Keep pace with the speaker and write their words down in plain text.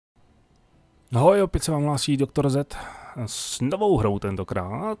Ahoj, opět se vám hlásí Dr.Z s novou hrou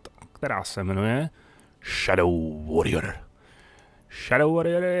tentokrát, která se jmenuje Shadow Warrior. Shadow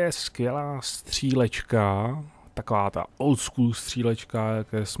Warrior je skvělá střílečka, taková ta old school střílečka,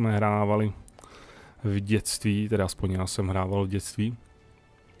 jaké jsme hrávali v dětství, teda aspoň já jsem hrával v dětství.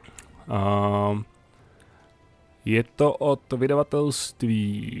 Je to od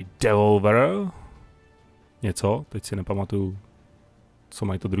vydavatelství Devolver, něco, teď si nepamatuju, co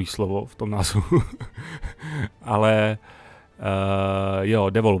mají to druhé slovo v tom názvu, ale jo,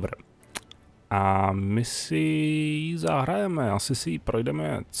 Devolver. A my si ji zahrajeme, asi si ji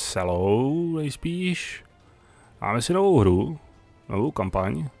projdeme celou nejspíš. Máme si novou hru, novou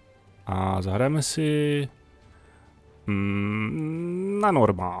kampaň a zahrajeme si na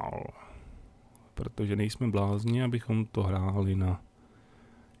normál. Protože nejsme blázni, abychom to hráli na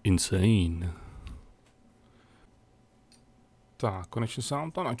insane. Tak, konečně se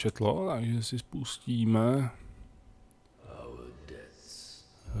nám to načetlo, takže si spustíme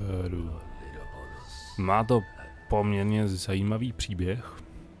hru. Má to poměrně zajímavý příběh,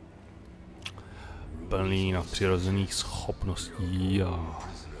 plný nadpřirozených schopností a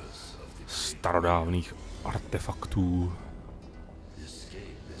starodávných artefaktů,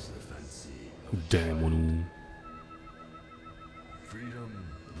 démonů.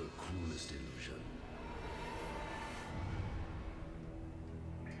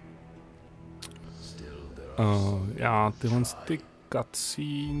 Já tyhle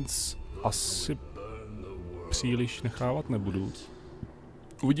cutscenes asi příliš nechávat nebudu.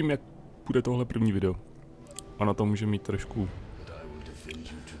 Uvidím, jak bude tohle první video. Ono to může mít trošku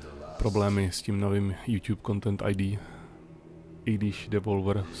problémy s tím novým YouTube Content ID. I když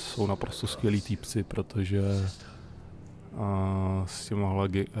Devolver jsou naprosto skvělí týpci, protože s těma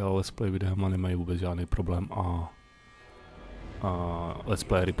let's play videama nemají vůbec žádný problém a let's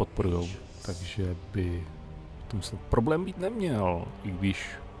playery podporujou. Takže by tom se problém být neměl, i když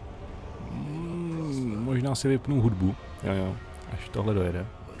možná si vypnu hudbu, jo, až tohle dojede,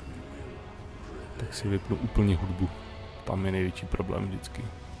 tak si vypnu úplně hudbu, tam je největší problém vždycky.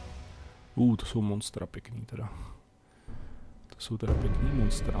 To jsou monstra pěkný teda, to jsou teda pěkný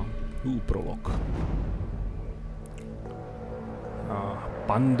monstra, prolog. A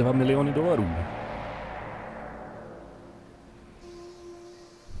pan $2 miliony.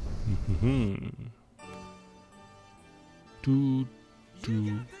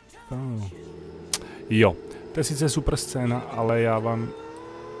 Jo, to je sice super scéna, ale já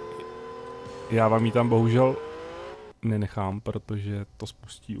vám ji tam bohužel nenechám, protože to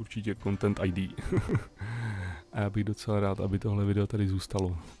spustí určitě Content ID. A já bych docela rád, aby tohle video tady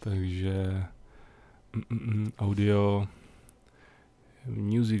zůstalo. Takže audio,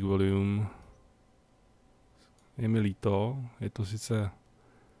 music volume, je mi líto, je to sice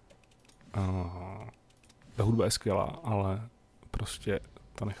ta hudba je skvělá, ale prostě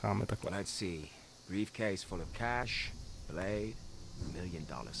to necháme takhle. Let's see. Briefcase full of cash, blade, $1 million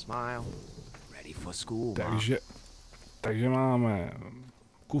smile, ready for school. Takže máme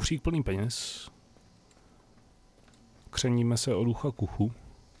kufřík plný peněz. Křeníme se o ducha kuchu.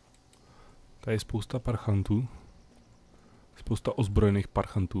 Tady je spousta parchantů. Spousta ozbrojených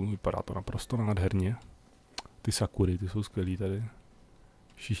parchantů. Vypadá to naprosto nádherně. Ty sakury, ty jsou skvělý tady.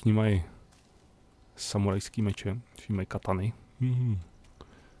 Všichni mají samurajský meče, všichni mají katany.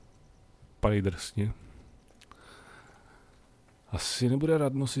 Padají drsně. Asi nebude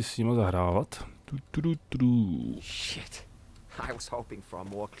radno si s nima zahrávat. Shit. I was hoping for a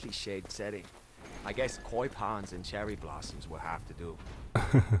more cliched setting. I guess koi ponds and cherry blossoms will have to do.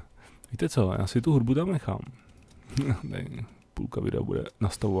 Víte co, já si tu hudbu tam nechám. Ne, půlka videa bude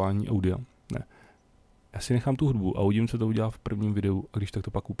nastavování audia. Ne. Já si nechám tu hudbu a uvidím, co to udělá v prvním videu, a když tak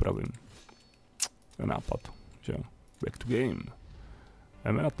to pak upravím. To je nápad, že jo. Back to game.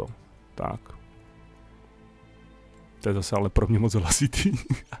 Jdeme na to. Tak. To je zase ale pro mě moc hlasitý.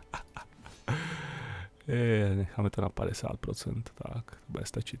 Necháme to na 50%, tak, to bude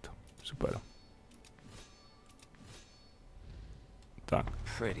stačit. Super. Tak.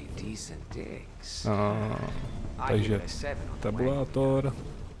 Takže tabulátor.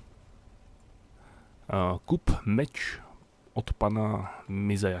 Kup meč od pana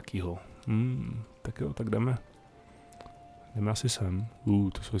Mizajakiho. Tak jo, tak jdeme. Jdeme asi sem.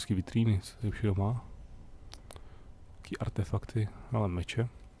 To jsou hezký vitríny, co tady všeho má. Taký artefakty, ale meče.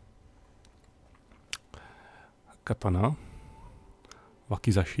 Katana.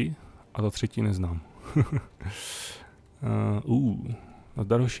 Wakizashi. A to třetí neznám.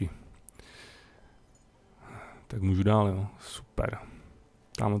 Nazdar hoši. Tak můžu dál, jo. Super.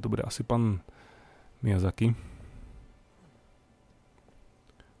 Tamhle to bude asi pan Miyazaki.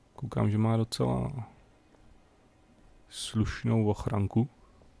 Koukám, že má docela slušnou ochranku.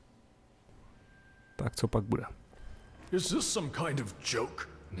 Tak co pak bude? Is this some kind of joke?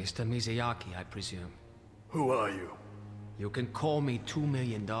 Mr. Mizuyaki, I presume. Who are you? You can call me $2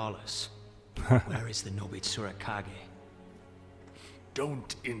 million. Where is the Nobitsura Kage?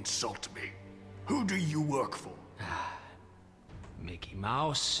 Don't insult me. Who do you work for? Mickey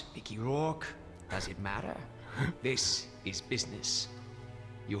Mouse, Mickey Rourke, does it matter? This is business.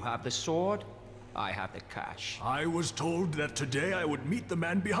 You have the sword, I have the cash. I was told that today I would meet the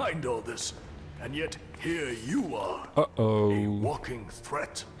man behind all this. And yet, here you are. A walking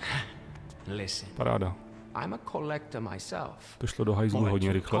threat. Listen. Paráda. I'm a collector myself. To šlo do hajzlu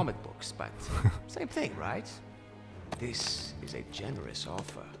hodně rychle. Comic books, but same thing, right? This is a generous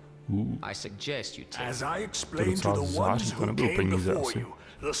offer. I suggest you take. As I explained to the ones who came before you,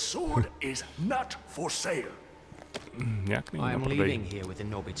 the sword is not for sale. I'm leaving here with the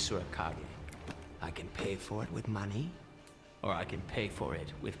Nobitsura Kage. I can pay for it with money, or I can pay for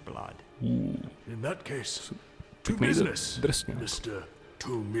it with blood. In that case, to business, Mr.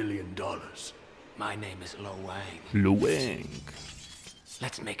 $2 million. My name is Wang. Wang.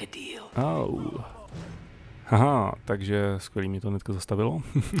 Let's make a deal. Oh. Haha, takže skvělý, mě to hnedka zastavilo.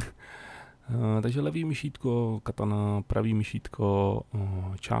 Takže levý myšítko, katana, pravý myšítko,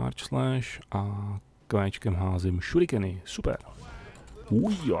 charge slash a kvéčkem házím shurikeny. Super.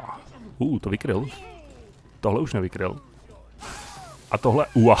 To vykryl. Tohle už nevykryl. A tohle,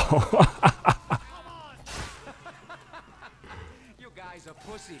 wow.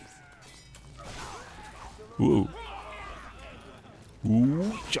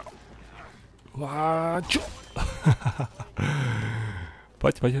 Čau. Čau.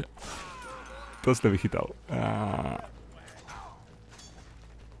 Pojď. To jste vychytal.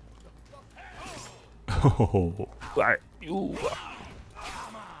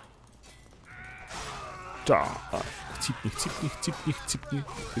 Chcípni.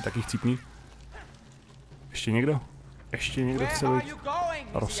 Ty taky chcípni. Ještě někdo? Ještě někdo chce být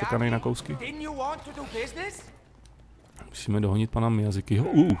rozsekaný na kousky? Musíme dohonit pana Miyazakiho.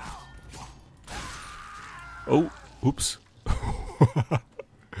 Ups.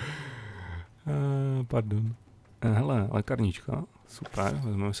 Pardon. Hele, lékárnička. Super,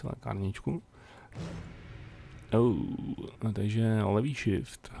 vezmeme si lékárničku. Takže levý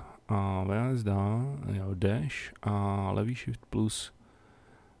shift a VSD, dash a levý shift plus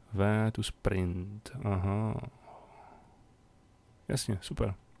V tu sprint. Aha. Jasně,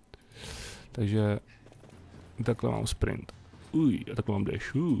 super. Takže takhle mám sprint. A takhle mám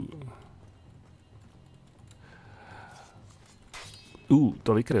dash.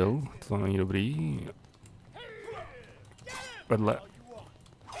 To vykryl, to není dobrý. Vedle.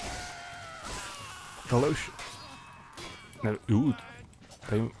 Tohle už. Ne,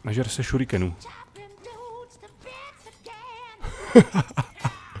 tady nažer se šurikenu.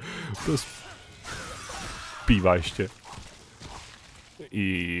 To zpívá ještě.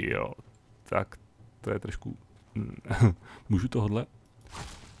 Jo, tak to je trošku. Můžu tohle?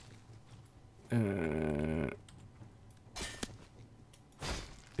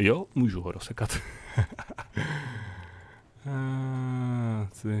 Jo, můžu ho rozsekat.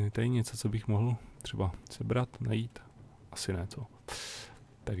 Tady něco, co bych mohl třeba sebrat, najít. Asi ne, co.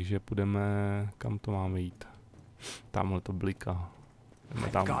 Takže půjdeme, kam to máme jít. Tamhle to bliká. Jdeme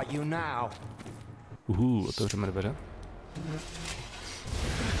tam. Otevřeme dveře.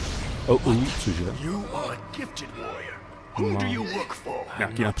 Cože?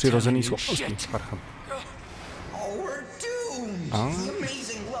 Nějaký nadpřirozený schopnosti.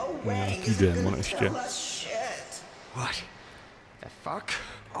 Nějaký démon ještě. What the fuck?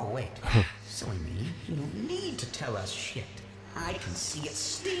 Oh wait, silly me. You don't need to tell us shit. I can see it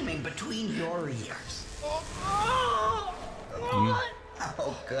steaming between your ears.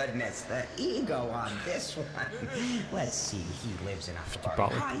 Oh goodness, the ego on this one. Let's see, he lives in a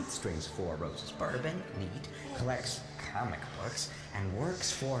Fahrenheit, strings 4 roses bourbon, neat, collects comic books, and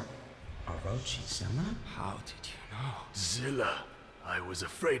works for Orochi-sama? How did you know? Zilla, I was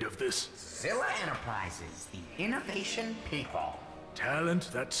afraid of this. Zilla Enterprises, the innovation people.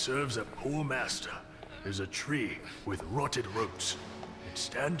 Talent that serves a poor master is a tree with rotted roots. It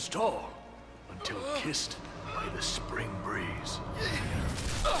stands tall until kissed by the spring breeze.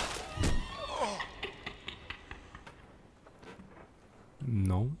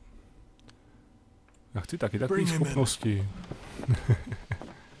 No. Já chci taky takové schopnosti.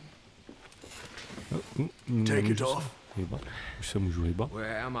 Take it off. Hýbat. Už se můžu hýbat.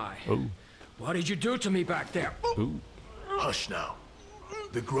 Where am I? What did you do to me back there? Hush now.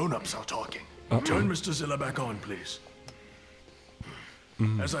 The grown-ups are talking. Turn Mr. Zilla back on, please.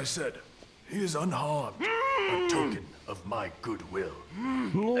 As I said, he is unharmed. A token of my goodwill.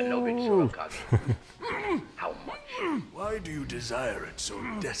 How much? Why do you desire it so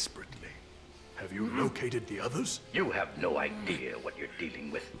desperately? Have you located the others? You have no idea what you're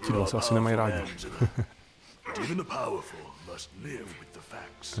dealing with. Ti dva se asi nemají rádi. But even the powerful must live with the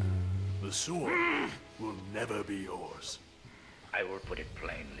facts. The sword will never be yours. I will put it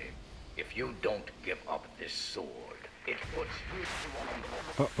plainly. If you don't give up this sword, it puts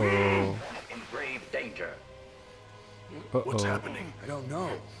you in grave danger. What's happening? I don't know.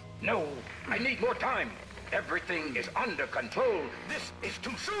 No, I need more time. Everything is under control. This is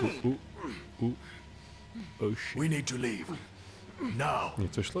too soon. Oh shit. We need to leave. Now.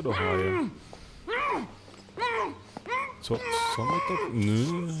 Něco šlo do háje. Co mi to...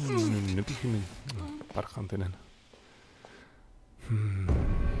 Nepíchy mi. Parchantinen.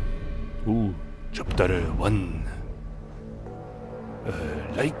 Chapter 1.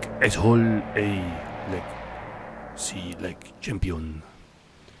 Like asshole a leg. See like champion.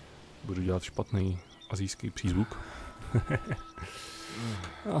 Budu dělat špatný asijský přízvuk.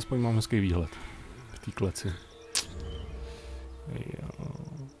 Aspoň mám hezký výhled v té kleci.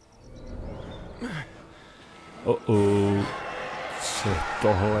 Co je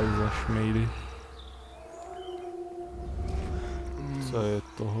tohle za šmejdy? Co je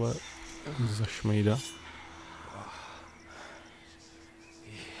tohle za šmejda?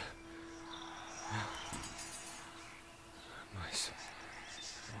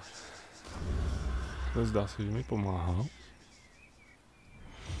 To zdá se, že mi pomáhá.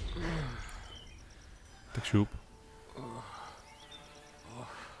 Tak šup.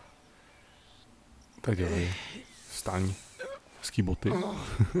 Tak dělej. Staň. Hezký boty.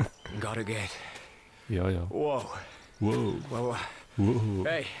 Gotta get. Jo. Whoa. Wow.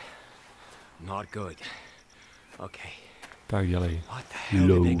 Hey. Not good. Okay. Tak dělej. What the hell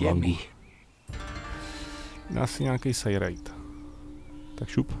did they get me? Dá si nějaký sajrajt. Tak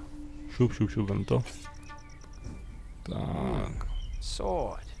šup, vem to. Tak.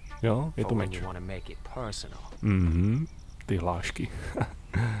 Sword. Jo, je to meč. Ty hlášky.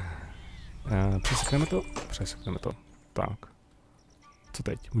 Přesekneme to. Tak. Co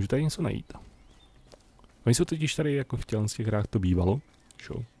teď? Můžu tady něco najít? Oni jsou totiž tady jako v těch hrách to bývalo.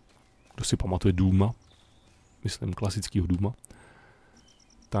 Show. Kdo si pamatuje Dooma? Myslím klasického Dooma.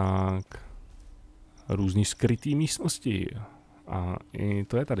 Tak. Různý skrytý místnosti. A i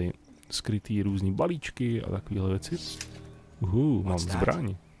to je tady. Skrytý různý balíčky a takovéhle věci. Mám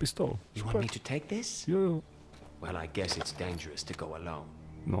zbraň. Pistol. Super. Jo. Well, I guess it's dangerous to go alone.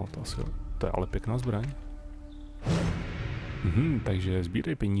 No, to je ale pěkná zbraň. Takže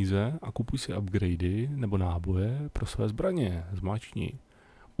sbírej peníze a kupuj si upgradey nebo náboje pro své zbraně. Zmáčkni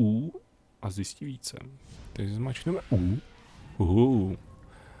U a zjistí více. Takže zmáčkneme U.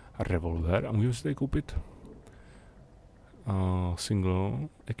 Revolver a můžeme si tady koupit single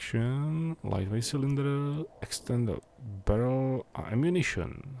action, lightweight cylinder, extended barrel a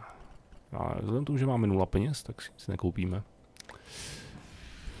ammunition. A vzhledem k tomu, že máme 0 peněz, tak si nic nekoupíme.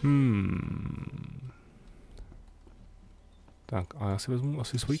 Tak a já si vezmu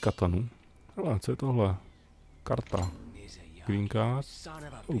asi svoji katanu. Ale co je tohle? Karta. Green card.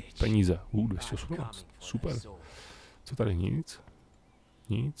 Peníze. 218. Super. Co tady?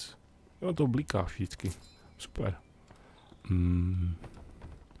 Nic. Jo, to bliká vždycky. Super.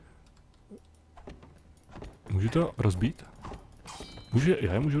 Můžu to rozbít?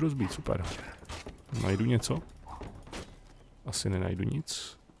 Já je můžu rozbít, super. Najdu něco? Asi nenajdu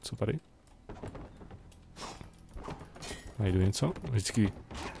nic. Co tady? Najdu něco? Vždycky.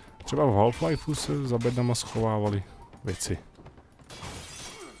 Třeba v Half-Lifeu se za bednama schovávaly věci.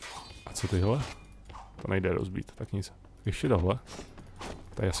 A co tyhle? To nejde rozbít, tak nic. Ještě tohle.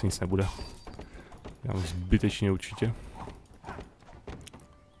 Tady asi nic nebude. Já mám zbytečně určitě.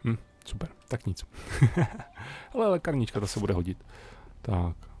 Super, tak nic. Ale lékárnička, ta se bude hodit.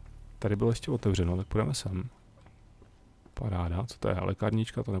 Tak, tady bylo ještě otevřeno, tak půjdeme sem. Paráda, co to je?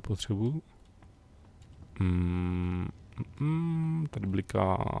 Lékárnička, to nepotřebuju. Tady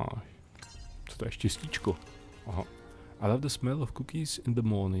bliká... Co to je? Štěstíčko. Aha. I love the smell of cookies in the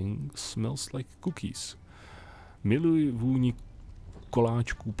morning. Smells like cookies. Miluji vůni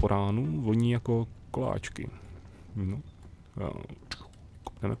koláčků po ránu, voní jako koláčky. No.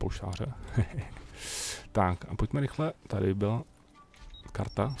 Kupneme polštáře. Tak, a pojďme rychle. Tady byla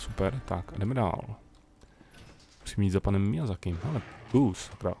karta, super. Tak, a jdeme dál. Musím jít za panem Miyazakim. Ale,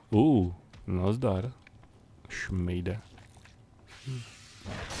 sakra. Nazdar. Šmejde.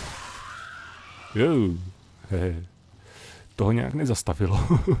 Toho nějak nezastavilo.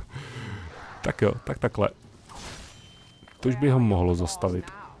 Tak jo, tak takhle. To už by ho mohlo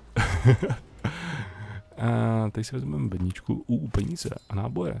zastavit. A teď si vezmeme bedničku. Peníze a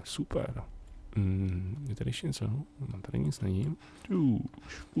náboje, super. Je tady ještě něco? No, tady nic není.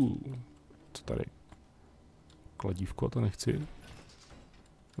 Co tady? Kladívko, to nechci.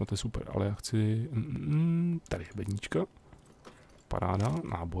 No to je super, ale já chci... tady je bednička. Paráda,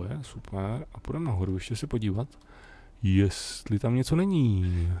 náboje, super. A půjdeme nahoru ještě se podívat, jestli tam něco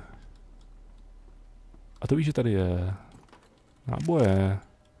není. A to víš, že tady je náboje.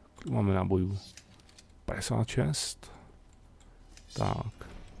 Kolik máme nábojů? 56. Tak.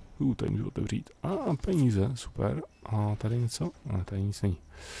 Tady můžu otevřít. Peníze, super. A tady něco? Ne, tady nic není.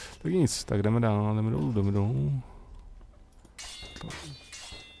 Tak nic, tak jdeme dál, jdeme dolů.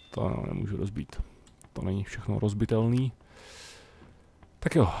 To nemůžu rozbít. To není všechno rozbitelný.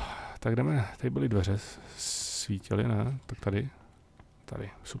 Tak jo, tak jdeme, tady byly dveře, svítily, ne? Tak tady,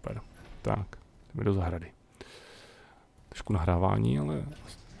 super. Tak, jdeme do zahrady. Trošku nahrávání, ale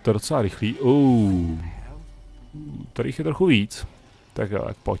to je docela rychlý. Tady jich je trochu víc. Tak jo,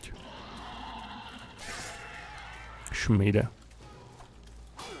 tak pojď. Šmejde.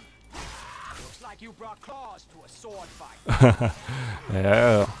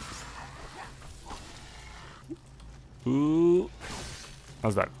 Jo.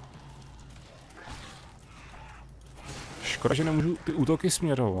 Nazdar. Škoda, že nemůžu ty útoky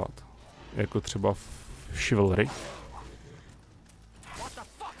směrovat. Jako třeba v Chivalry.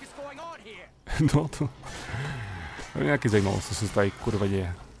 No to... To mě nějaký zajímalo, co se tady kurva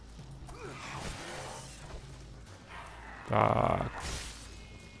děje. Tak.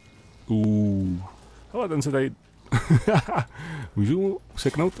 Hele, ten se tady... Můžu mu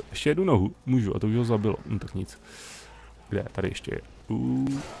useknout ještě jednu nohu? Můžu, a to už ho zabilo. Tak nic. Kde? Tady ještě je.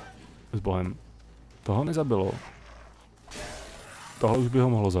 S bohem. Toho nezabilo. Tohle už by ho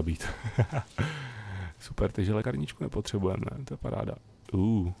mohlo zabít. Super, takže lékárničku nepotřebujeme, to je paráda.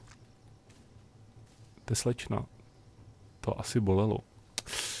 To je slečna. To asi bolelo.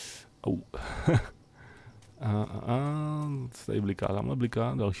 Tady bliká, tamhle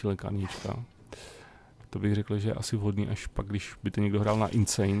bliká, další lékárnička. To bych řekl, že je asi vhodný, až pak, když by to někdo hrál na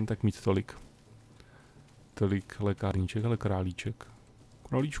Insane, tak mít tolik lékárníček, ale králíček.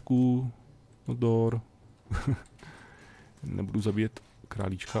 Králíčku, odor. Nebudu zabíjet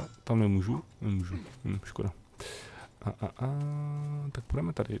králíčka, tam nemůžu. Škoda. Tak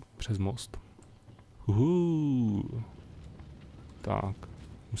půjdeme tady přes most. Tak,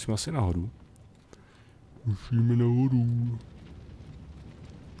 musíme asi nahoru. Musíme nahoru.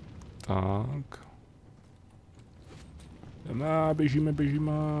 Tak. Běžíme.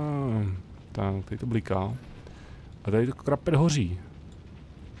 Tak, tady to bliká. A tady to krapet hoří.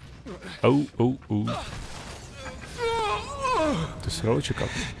 To se dalo čekat.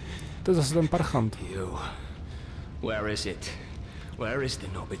 To je zase ten parchant. Where is it? Where is the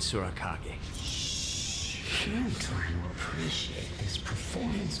doctor hraje? I'm trying to appreciate this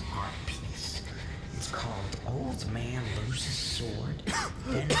performance art piece. It's called Old Man Loses Sword,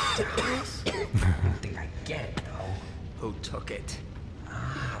 Then Dies. I don't think I get it, though. Who took it?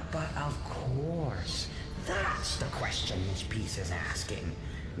 But of course. That's the question this piece is asking.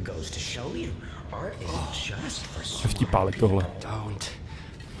 Goes to show you, art isn't just for smart people. Don't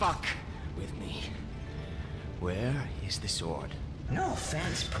fuck with me. Where is the sword? No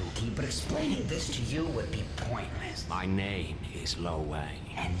offense, Pookie, but explaining this to you would be pointless. My name is Wang.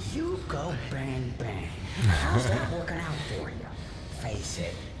 And you go bang bang. How's that working out for you? Face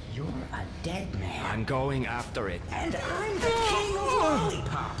it, you're a dead man. I'm going after it. And I'm the king of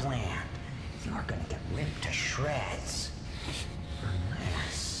Lollipop Land. You're gonna get ripped to shreds.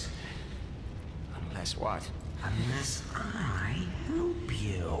 Unless what? Unless I help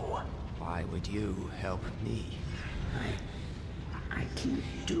you. Why would you help me? I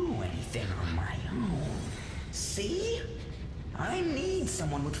can't do anything on my own. See? I need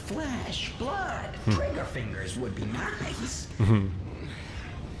someone with flesh, blood. Trigger fingers would be nice.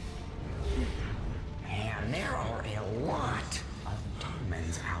 And there are a lot of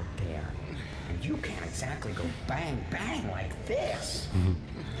demons out there. And you can't exactly go bang bang like this.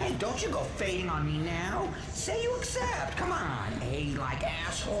 Hey, don't you go fading on me now. Say you accept. Come on. A like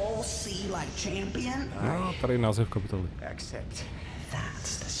asshole, C like champion. No, tady název kapitoly. Accept.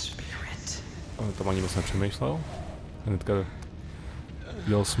 That's the spirit. Ale to ani moc nepřemýšlel. Hnedka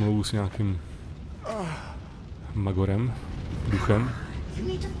dělal smlouvu s nějakým magorem, duchem.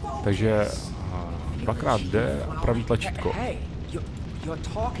 Takže dvakrát D a pravý tlačítko.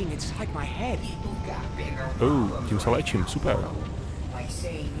 Tím se léčím, super.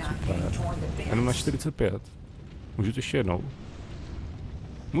 Jenom na 45. Můžu to ještě jednou?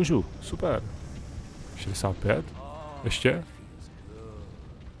 Můžu, super. 65. Ještě?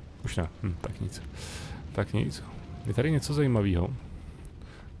 Už ne, tak nic. Tak nic. Je tady něco zajímavého.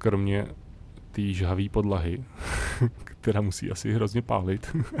 Kromě té žhavé podlahy, která musí asi hrozně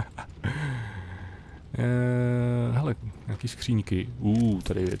pálit. Hele, nějaký skříňky.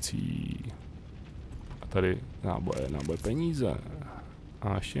 Tady věcí. A tady náboje peníze.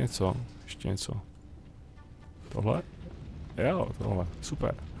 A ještě něco. Tohle? Jo, tohle,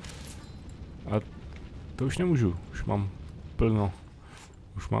 super. A to už nemůžu, už mám plno.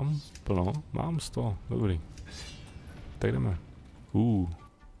 Mám 100, dobrý. Tak jdeme.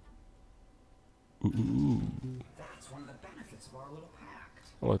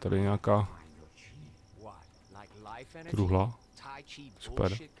 Ale tady je nějaká truhla.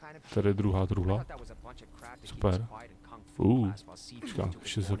 Super. Tady je druhá truhla. Super.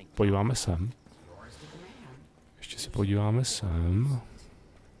 Ještě se podíváme sem.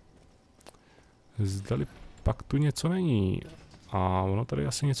 Zdali pak tu něco není. A ono tady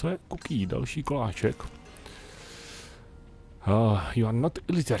asi něco je. Cookie, další koláček. You are not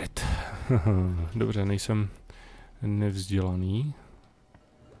illiterate. Dobře, nejsem nevzdělaný.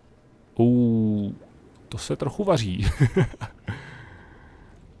 To se trochu vaří.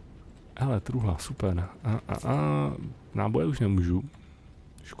 Hele, truhla, super. Náboje už nemůžu.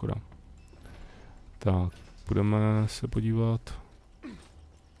 Škoda. Tak, budeme se podívat.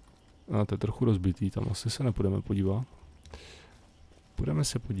 To je trochu rozbitý, tam asi se nepůjdeme podívat. Budeme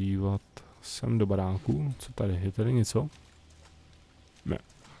se podívat sem do baráku. Co tady? Je tady něco?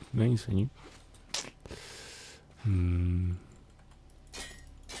 Ne, nic není.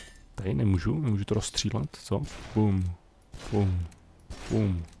 Tady nemůžu to rozstřílet, co? Bum.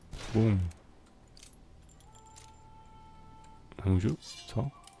 Nemůžu,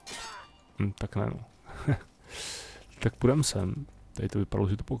 co? Tak ne, no. Tak půjdem sem. Tady to vypadalo,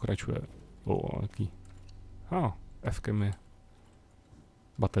 že to pokračuje. Jaký. F-kem je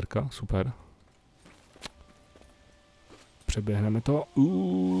baterka, super. Přeběhneme to.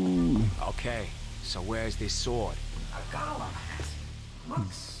 Okay, so where's this sword?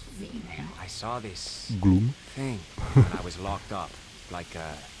 I saw this Gloom. thing when I was locked up, like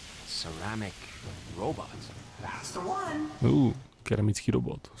a ceramic robot. That's the one. Keramický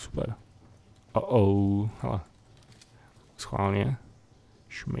robot, super. Hele. Schválně.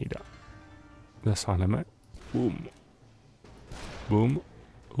 Šmejda. Zasáhneme. Bum.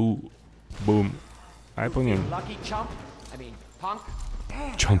 Bum. A je po něm. Chump.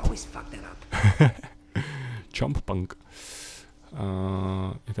 Chump punk.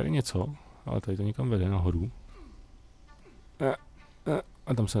 Je tady něco, ale tady to někam vede nahoru.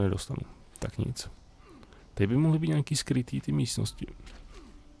 A tam se nedostanu. Tak nic. Tady by mohly být nějaký skrytý ty místnosti.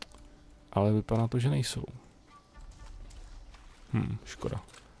 Ale vypadá to, že nejsou. Škoda.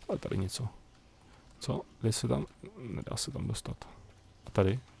 Ale tady něco. Co? Jde se tam? Nedá se tam dostat. A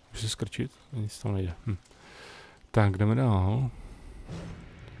tady? Můžu se skrčit? Nic tam nejde. Tak, jdeme dál.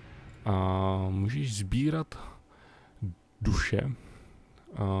 A můžeš sbírat duše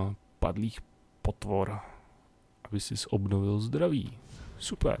padlých potvor, aby si obnovil zdraví.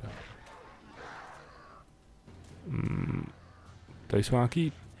 Super. Tady jsou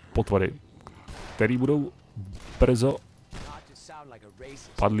nějaký potvory, které budou brzo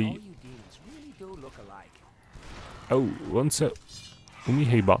padlý. On se umí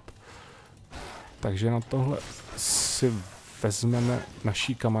hejbat. Takže na tohle si vezmeme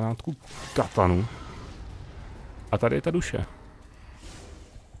naší kamarádku katanu. A tady je ta duše.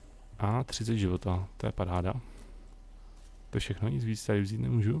 A 30 života, to je paráda. To je všechno, nic víc tady vzít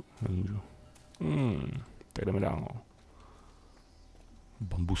nemůžu? Nemůžu. Tak jdeme dál.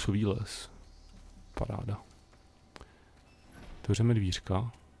 Bambusový les. Paráda. Otevřeme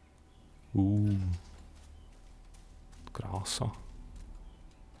dvířka. Krása.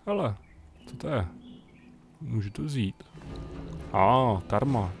 Hele, co to je? Můžu to vzít.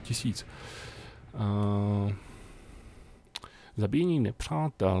 Karma, 1000. Zabíjení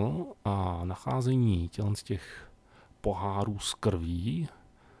nepřátel a nacházení tělen z těch pohárů s krví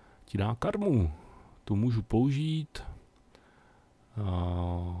ti dá karmu. Tu můžu použít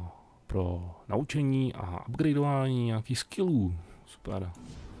pro naučení a upgradeování nějakých skillů. Super.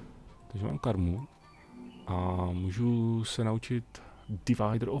 Takže mám karmu a můžu se naučit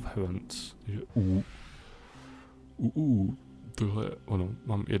Divider of Heavens. Takže tohle je ono.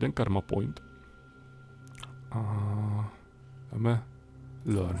 Mám 1 karma point. A dáme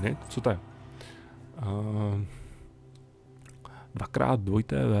learnit. Co to je? 2x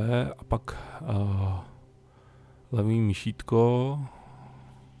 2TV a pak levý myšítko.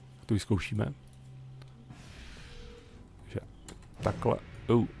 To vyzkoušíme. Že takhle.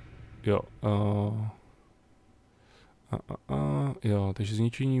 Jo. Jo, takže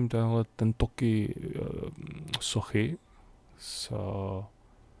zničením ten toky sochy z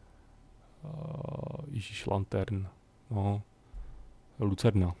Ježíš lantern, no,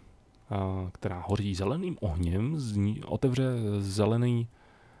 lucerna, která hoří zeleným ohněm, otevře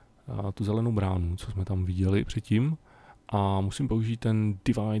tu zelenou bránu, co jsme tam viděli předtím, a musím použít ten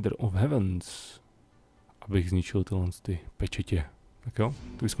Divider of Heavens, abych zničil ty pečetě. Tak jo,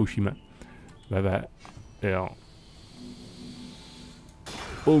 to vyzkoušíme. Jo.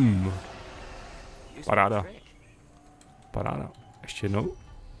 Paráda. Ještě jednou.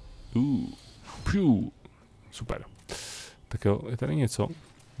 Super. Tak jo, je tady něco.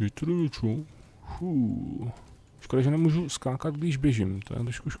 Škoda, že nemůžu skákat, když běžím. To je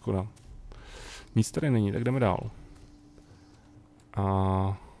trošku škoda. Nic tady není, tak jdeme dál.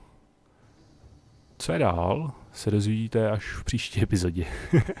 A co je dál, se dozvíte až v příští epizodě.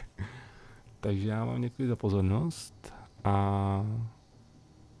 Takže já vám děkuji za pozornost a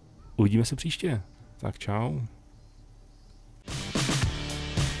uvidíme se příště. Tak čau.